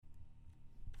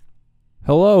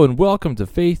Hello and welcome to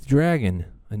Faith Dragon,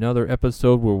 another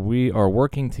episode where we are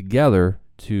working together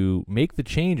to make the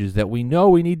changes that we know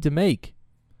we need to make,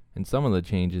 and some of the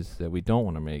changes that we don't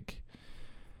want to make.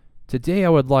 Today I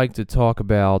would like to talk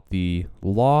about the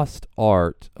lost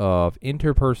art of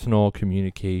interpersonal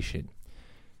communication.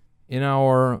 In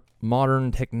our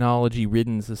modern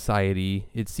technology-ridden society,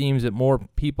 it seems that more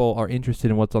people are interested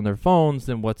in what's on their phones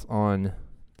than what's on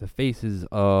the faces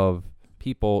of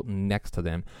people next to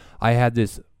them. I had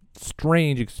this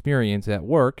strange experience at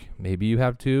work, maybe you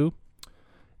have too,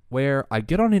 where I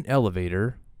get on an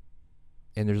elevator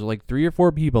and there's like 3 or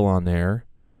 4 people on there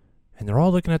and they're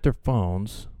all looking at their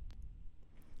phones.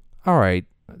 All right,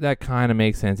 that kind of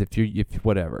makes sense if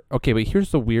whatever. Okay, but here's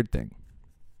the weird thing.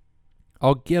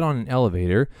 I'll get on an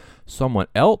elevator, someone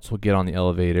else will get on the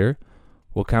elevator,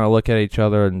 we'll kind of look at each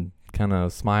other and kind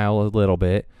of smile a little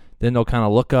bit, then they'll kind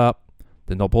of look up,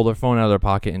 then they'll pull their phone out of their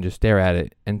pocket and just stare at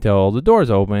it until the door's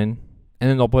open, and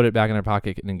then they'll put it back in their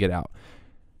pocket and then get out.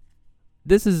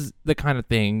 This is the kind of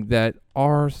thing that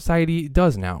our society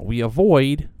does now. We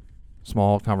avoid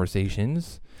small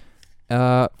conversations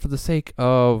for the sake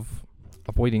of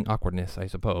avoiding awkwardness, I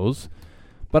suppose.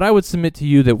 But I would submit to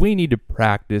you that we need to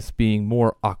practice being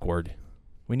more awkward.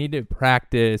 We need to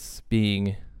practice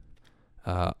being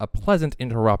a pleasant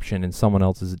interruption in someone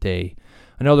else's day.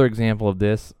 Another example of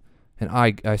this, and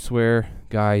I swear,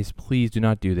 guys, please do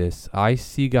not do this. I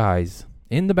see guys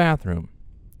in the bathroom,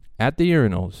 at the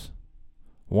urinals,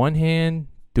 one hand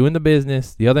doing the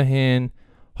business, the other hand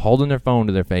holding their phone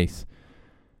to their face.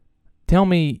 Tell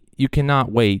me you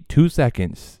cannot wait 2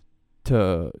 seconds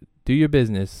to do your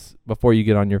business before you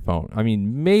get on your phone. I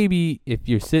mean, maybe if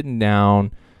you're sitting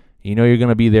down, you know you're going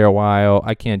to be there a while,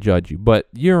 I can't judge you.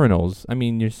 But urinals, I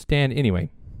mean, you're standing,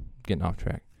 anyway, getting off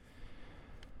track.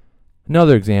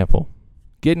 Another example,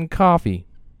 getting coffee.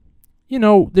 You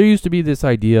know, there used to be this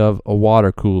idea of a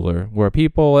water cooler where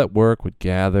people at work would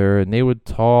gather and they would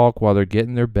talk while they're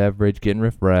getting their beverage, getting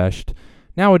refreshed.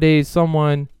 Nowadays,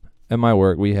 someone at my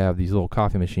work, we have these little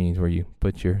coffee machines where you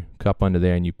put your cup under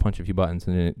there and you punch a few buttons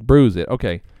and then it brews it.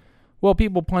 Okay, well,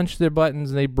 people punch their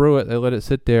buttons and they brew it. They let it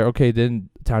sit there. Okay, then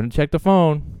time to check the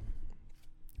phone.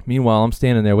 Meanwhile, I'm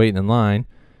standing there waiting in line.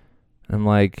 I'm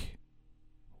like,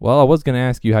 well, I was going to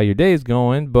ask you how your day is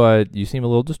going, but you seem a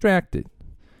little distracted.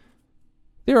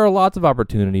 There are lots of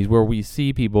opportunities where we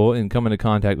see people and come into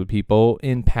contact with people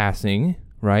in passing,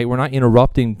 right? We're not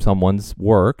interrupting someone's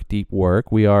work, deep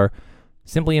work. We are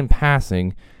simply in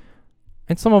passing.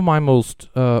 And some of my most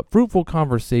fruitful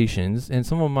conversations and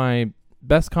some of my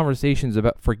best conversations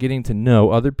for getting to know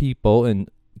other people and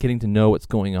getting to know what's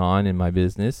going on in my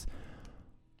business,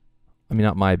 I mean,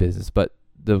 not my business, but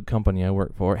the company I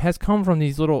work for, has come from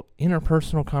these little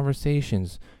interpersonal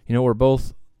conversations. You know, we're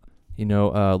both,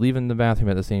 leaving the bathroom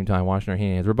at the same time, washing our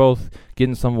hands. We're both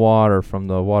getting some water from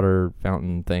the water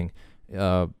fountain thing.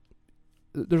 There's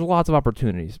lots of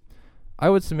opportunities. I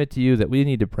would submit to you that we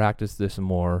need to practice this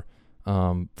more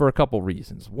for a couple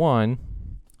reasons. One,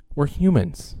 we're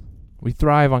humans. We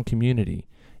thrive on community.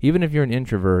 Even if you're an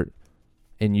introvert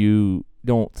and you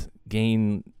don't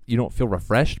feel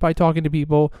refreshed by talking to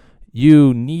people,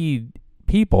 you need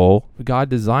people. God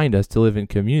designed us to live in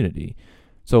community.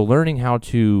 So learning how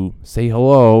to say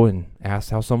hello and ask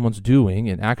how someone's doing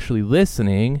and actually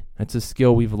listening, that's a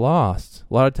skill we've lost.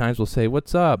 A lot of times we'll say,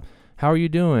 "What's up? How are you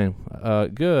doing?"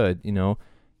 Good.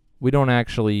 We don't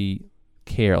actually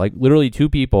care. Like literally 2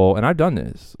 people, and I've done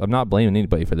this. I'm not blaming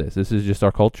anybody for this. This is just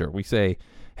our culture. We say,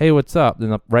 "Hey, what's up?"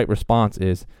 Then the right response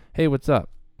is, "Hey, what's up?"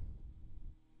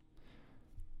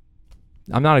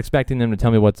 I'm not expecting them to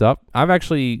tell me what's up. I've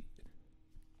actually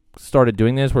started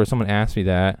doing this where someone asks me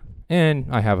that, and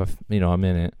I have a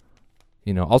minute.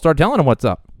 I'll start telling them what's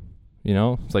up.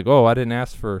 It's like, oh, I didn't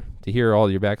ask to hear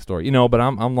all your backstory. But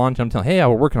I'm launching. I'm telling, hey,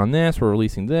 we're working on this. We're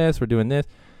releasing this. We're doing this.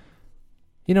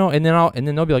 And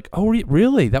then they'll be like, oh,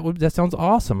 really? That sounds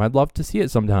awesome. I'd love to see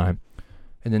it sometime.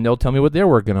 And then they'll tell me what they're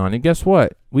working on. And guess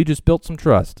what? We just built some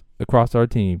trust across our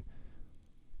team.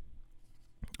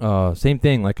 Same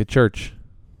thing like a church.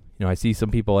 I see some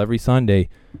people every Sunday,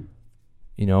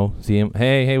 see them,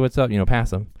 hey, what's up? Pass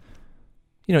them.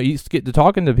 You get to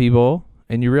talking to people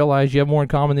and you realize you have more in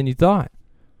common than you thought.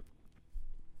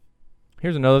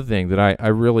 Here's another thing that I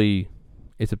really,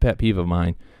 it's a pet peeve of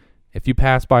mine. If you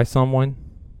pass by someone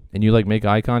and you make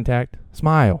eye contact,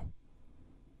 smile.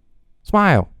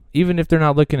 Smile. Even if they're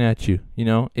not looking at you,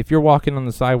 if you're walking on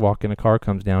the sidewalk and a car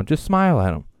comes down, just smile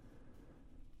at them.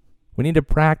 We need to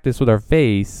practice with our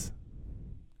face,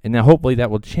 and then hopefully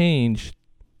that will change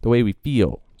the way we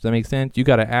feel. Does that make sense? You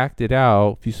got to act it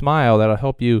out. If you smile, that'll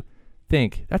help you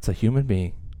think, that's a human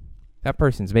being. That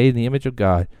person's made in the image of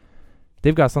God.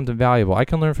 They've got something valuable. I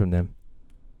can learn from them.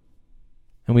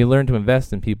 And we learn to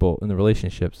invest in people, in the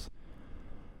relationships.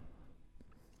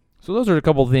 So those are a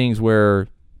couple of things where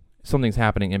something's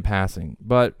happening in passing.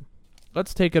 But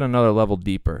let's take it another level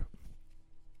deeper.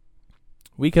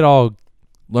 We could all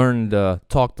learn to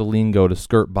talk the lingo, to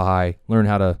skirt by, learn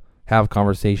how to have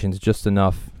conversations just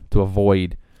enough to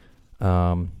avoid,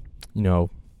 to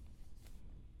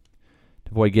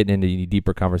avoid getting into any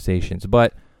deeper conversations.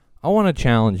 But I want to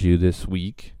challenge you this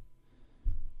week.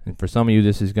 And for some of you,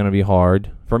 this is going to be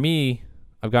hard. For me,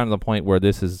 I've gotten to the point where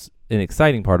this is an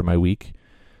exciting part of my week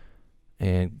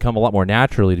and come a lot more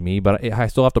naturally to me, but I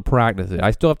still have to practice it.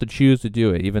 I still have to choose to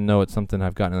do it, even though it's something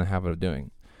I've gotten in the habit of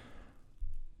doing.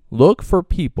 Look for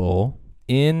people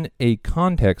in a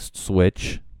context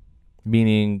switch,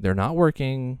 meaning they're not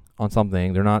working on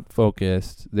something, they're not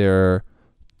focused, they're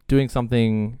doing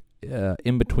something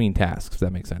in between tasks, if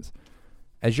that makes sense.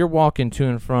 As you're walking to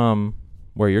and from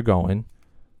where you're going,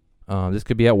 this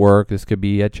could be at work, this could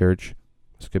be at church,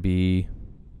 this could be...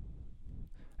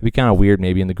 It'd be kind of weird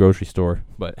maybe in the grocery store,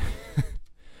 but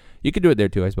you could do it there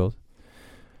too, I suppose.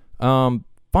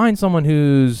 Find someone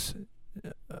who's,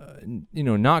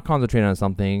 not concentrating on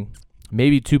something,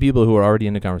 maybe two people who are already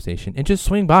in the conversation, and just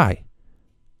swing by.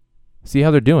 See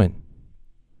how they're doing.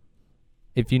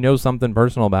 If you know something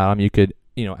personal about them, you could,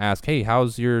 ask, hey,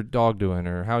 how's your dog doing?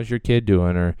 Or how's your kid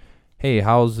doing? Or, hey,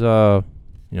 how's, I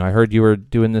heard you were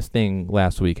doing this thing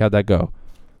last week. How'd that go?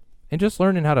 And just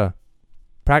learning how to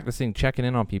practicing checking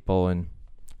in on people and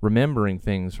remembering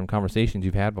things from conversations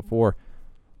you've had before.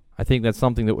 I think that's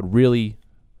something that would really,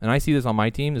 and I see this on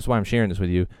my team, this is why I'm sharing this with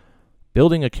you,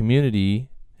 building a community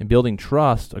and building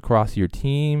trust across your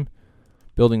team,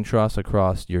 building trust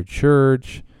across your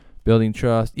church, building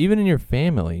trust even in your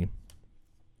family.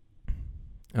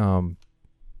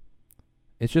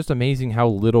 It's just amazing how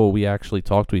little we actually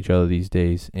talk to each other these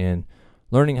days, and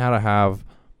learning how to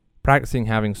practicing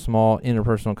having small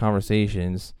interpersonal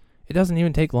conversations. It doesn't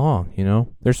even take long,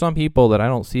 There's some people that I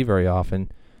don't see very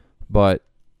often, but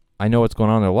I know what's going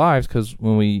on in their lives because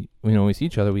when we see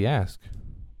each other, we ask.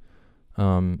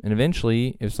 And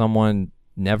eventually, if someone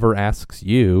never asks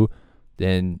you,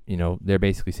 then, they're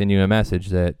basically sending you a message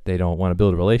that they don't want to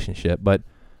build a relationship. But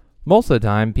most of the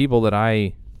time, people that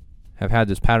I have had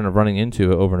this pattern of running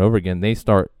into over and over again, they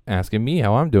start asking me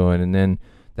how I'm doing, and then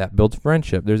that builds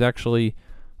friendship. There's actually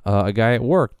a guy at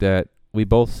work that we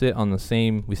both sit in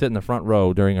the front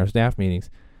row during our staff meetings,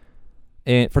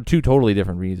 and for two totally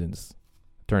different reasons.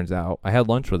 Turns out I had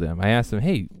lunch with him. I asked him,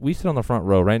 hey, we sit on the front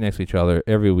row right next to each other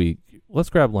every week. Let's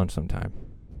grab lunch sometime.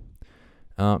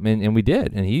 And we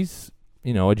did. And he's,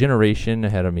 a generation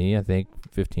ahead of me. I think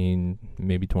 15,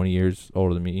 maybe 20 years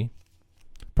older than me.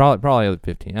 Probably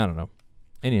 15. I don't know.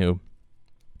 Anywho.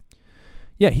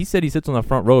 Yeah, he said he sits on the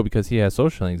front row because he has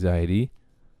social anxiety.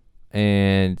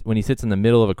 And when he sits in the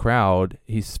middle of a crowd,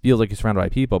 he feels like he's surrounded by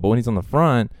people. But when he's on the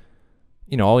front,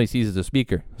 all he sees is a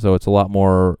speaker. So it's a lot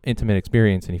more intimate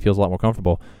experience, and he feels a lot more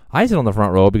comfortable. I sit on the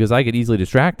front row because I get easily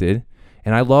distracted,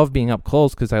 and I love being up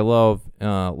close because I love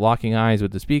locking eyes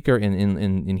with the speaker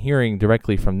and hearing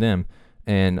directly from them.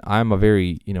 And I'm a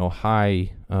very,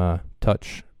 high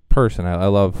touch person. I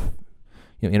love,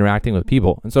 interacting with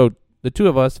people. And so the two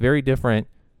of us, very different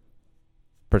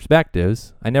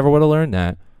perspectives. I never would have learned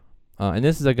that. And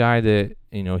this is a guy that,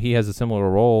 he has a similar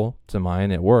role to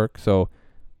mine at work. So,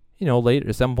 later,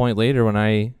 at some point later, when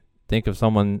I think of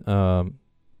someone,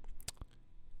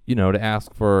 to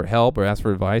ask for help or ask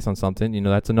for advice on something,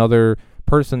 that's another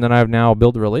person that I've now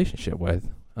built a relationship with.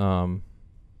 And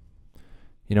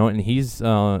he's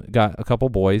got a couple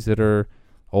boys that are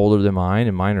older than mine,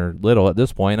 and mine are little at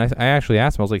this point. And I actually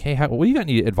asked him, I was like, hey, what do you got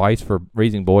any advice for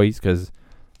raising boys? Because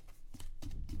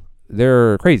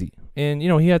they're crazy. And,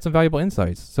 he had some valuable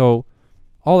insights. So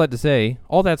all that to say,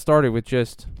 all that started with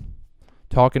just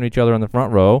talking to each other on the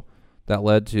front row. That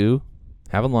led to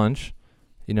having lunch,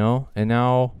 and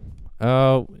now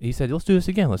he said, let's do this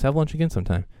again. Let's have lunch again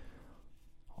sometime.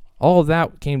 All of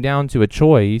that came down to a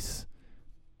choice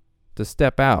to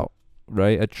step out,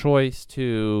 right? A choice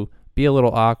to be a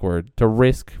little awkward, to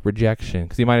risk rejection.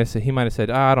 Because he might have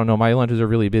said, I don't know, my lunches are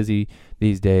really busy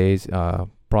these days.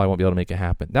 Probably won't be able to make it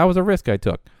happen. That was a risk I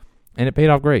took, and it paid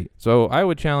off great. So I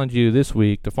would challenge you this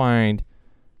week to find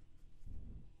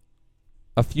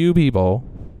a few people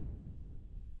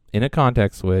in a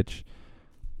context switch.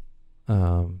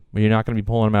 Where you're not going to be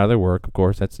pulling them out of their work, of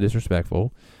course, that's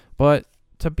disrespectful. But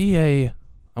to be I'm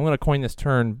going to coin this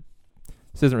term.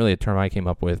 This isn't really a term I came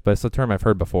up with, but it's a term I've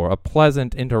heard before. A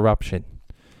pleasant interruption,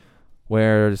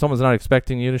 where someone's not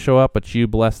expecting you to show up, but you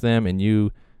bless them and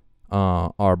you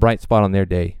or a bright spot on their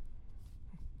day.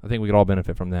 I think we could all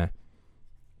benefit from that.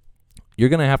 You're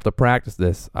going to have to practice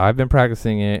this. I've been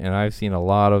practicing it, and I've seen a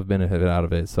lot of benefit out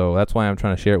of it. So that's why I'm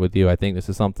trying to share it with you. I think this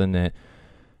is something that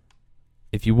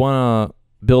if you want to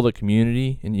build a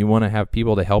community and you want to have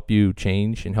people to help you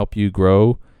change and help you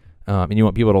grow, and you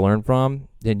want people to learn from,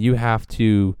 then you have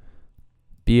to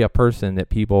be a person that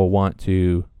people want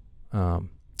to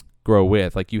grow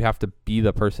with. Like, you have to be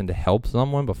the person to help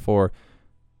someone before,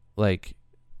 like,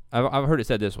 I've heard it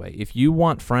said this way. If you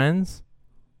want friends,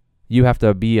 you have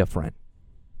to be a friend,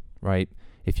 right?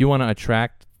 If you want to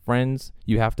attract friends,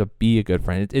 you have to be a good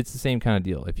friend. It's the same kind of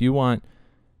deal. If you want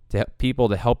people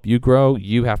to help you grow,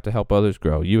 you have to help others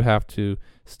grow. You have to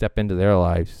step into their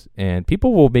lives, and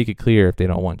people will make it clear if they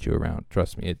don't want you around.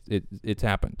 Trust me, it's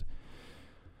happened.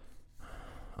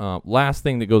 Last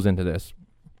thing that goes into this.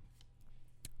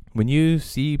 When you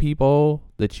see people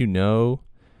that you know,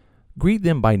 greet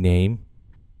them by name,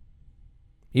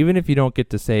 even if you don't get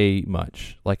to say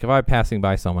much. Like, if I'm passing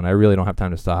by someone, I really don't have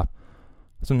time to stop.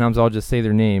 Sometimes I'll just say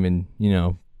their name and,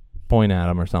 point at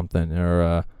them or something,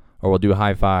 or we'll do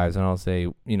high fives, and I'll say,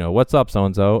 what's up,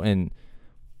 so-and-so, and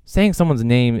saying someone's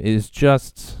name is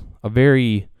just a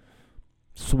very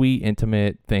sweet,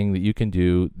 intimate thing that you can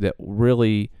do that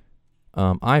really,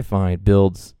 I find,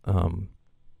 builds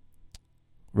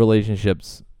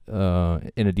relationships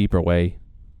in a deeper way.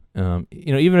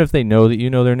 Even if they know that you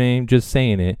know their name, just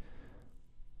saying it.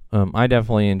 I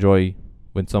definitely enjoy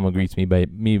when someone greets me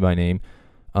by name.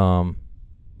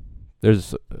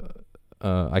 There's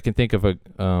I can think of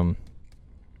a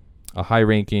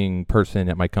high-ranking person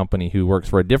at my company who works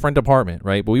for a different department,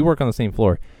 right? But we work on the same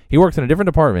floor. He works in a different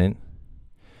department,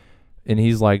 and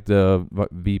he's like the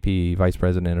VP, vice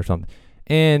president or something.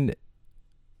 And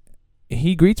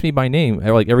he greets me by name,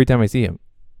 like, every time I see him.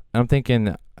 I'm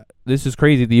thinking, this is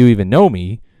crazy that you even know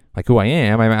me, like, who I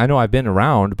am. I know I've been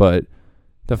around, but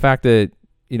the fact that,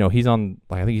 he's on,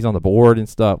 like, I think he's on the board and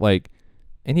stuff, like,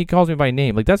 and he calls me by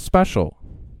name, like, that's special.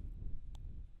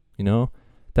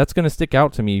 That's going to stick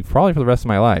out to me probably for the rest of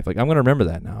my life. Like, I'm going to remember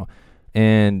that now.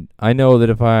 And I know that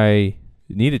if I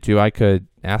needed to, I could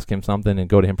ask him something and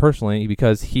go to him personally,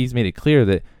 because he's made it clear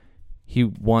that he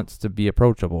wants to be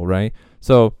approachable, right?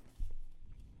 So,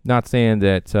 not saying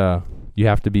that you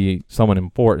have to be someone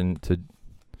important to,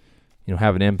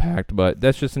 have an impact, but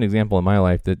that's just an example in my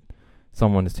life that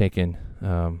someone has taken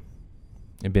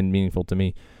and been meaningful to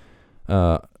me.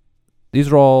 These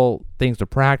are all things to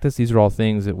practice. These are all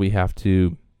things that we have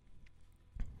to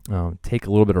take a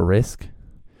little bit of risk.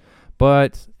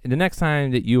 But the next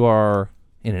time that you are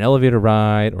in an elevator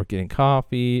ride or getting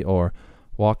coffee or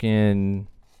walking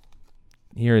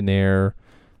here and there,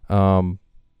 don't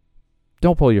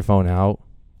pull your phone out.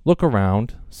 Look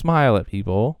around. Smile at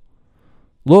people.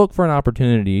 Look for an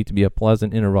opportunity to be a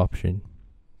pleasant interruption.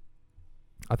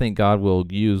 I think God will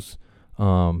use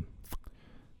opportunity.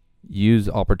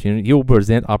 He will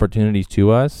present opportunities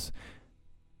to us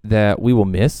that we will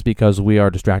miss because we are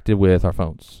distracted with our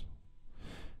phones.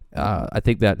 I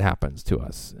think that happens to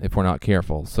us if we're not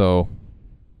careful. So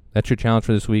that's your challenge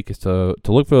for this week, is to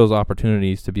look for those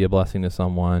opportunities to be a blessing to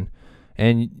someone.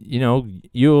 And,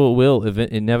 you will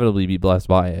inevitably be blessed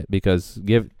by it, because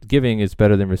giving is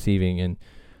better than receiving. And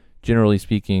generally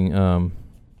speaking,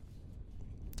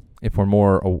 if we're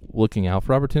more looking out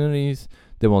for opportunities,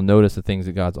 then we'll notice the things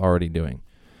that God's already doing.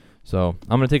 So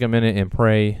I'm going to take a minute and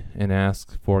pray and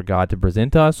ask for God to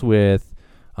present us with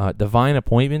divine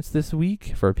appointments this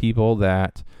week for people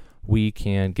that we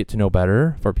can get to know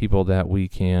better, for people that we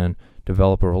can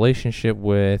develop a relationship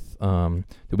with, that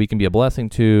we can be a blessing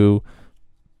to,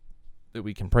 that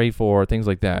we can pray for, things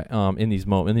like that, in these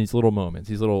little moments,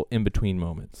 these little in-between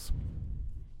moments.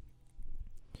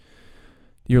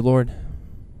 Dear Lord,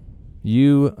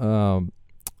 you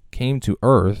came to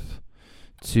earth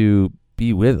to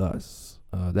be with us.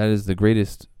 That is the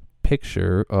greatest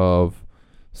picture of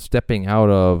stepping out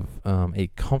of a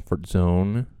comfort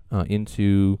zone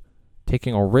into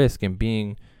taking a risk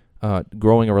and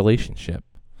growing a relationship.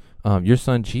 Your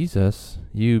son Jesus,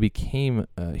 you became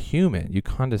human. You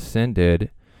condescended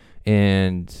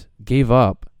and gave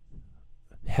up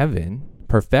heaven,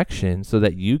 perfection, so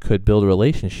that you could build a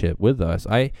relationship with us.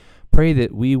 I pray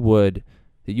that you would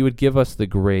give us the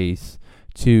grace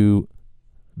to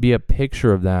be a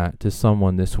picture of that to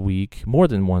someone this week, more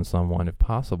than one someone if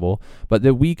possible, but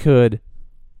that we could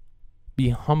be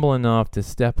humble enough to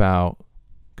step out.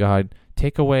 God,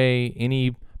 take away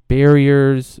any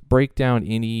barriers, break down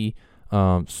any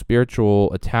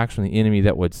spiritual attacks from the enemy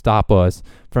that would stop us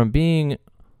from being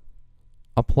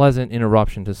a pleasant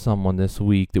interruption to someone this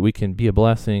week, that we can be a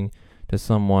blessing to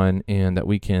someone, and that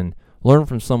we can learn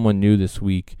from someone new this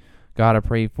week. God, I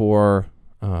pray for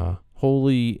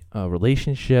holy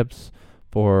relationships,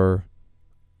 for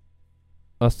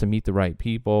us to meet the right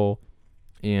people,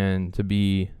 and to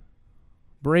be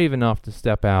brave enough to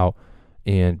step out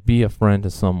and be a friend to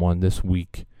someone this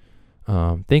week.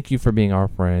 Thank you for being our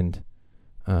friend.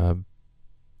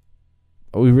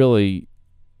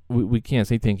 We can't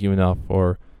say thank you enough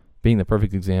for being the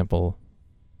perfect example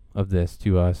of this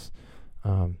to us.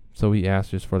 So we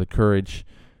ask just for the courage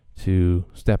to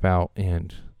step out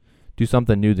and do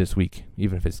something new this week,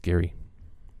 even if it's scary.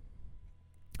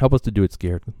 Help us to do it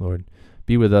scared, Lord.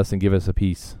 Be with us and give us a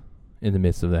peace in the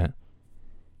midst of that,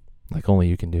 like only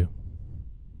you can do.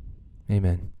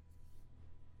 Amen.